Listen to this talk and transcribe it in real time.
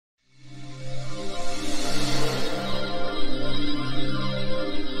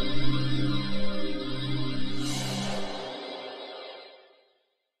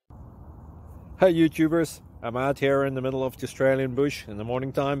Hey YouTubers, I'm out here in the middle of the Australian bush in the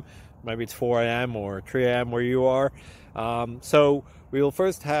morning time. Maybe it's 4 a.m. or 3 a.m. where you are. So we'll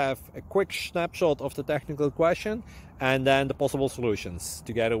first have a quick snapshot of the technical question and then the possible solutions,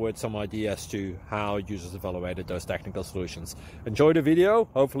 together with some ideas to how users evaluated those technical solutions. Enjoy the video,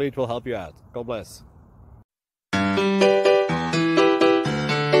 hopefully it will help you out. God bless.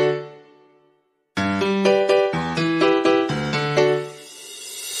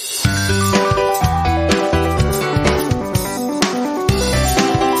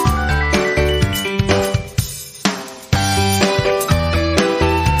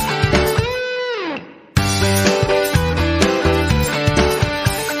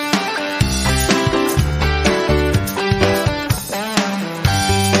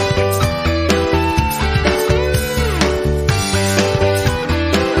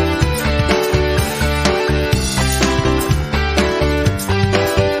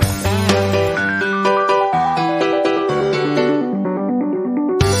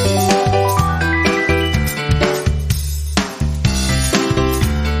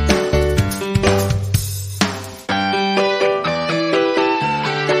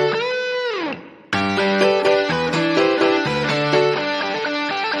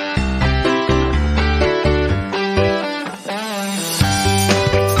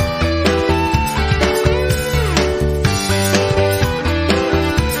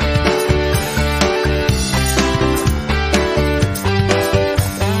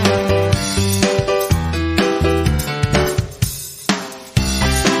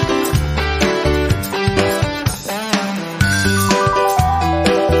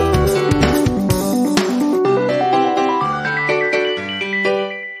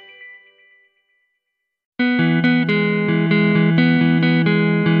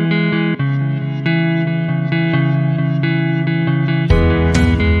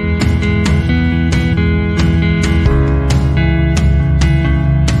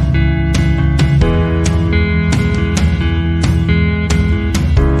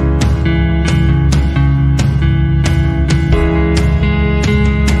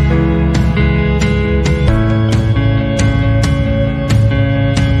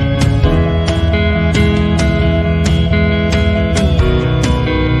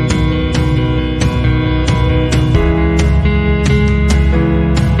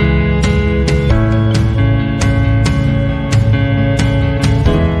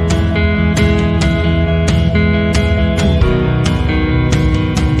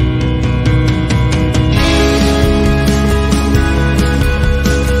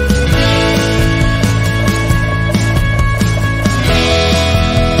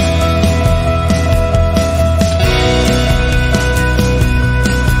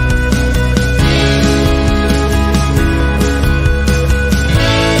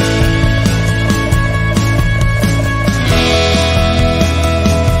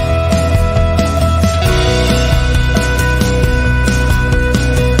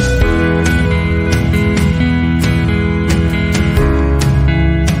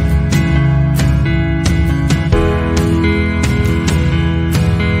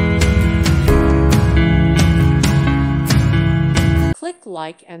 Click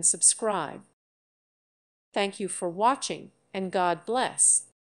like and subscribe. Thank you for watching, and God bless.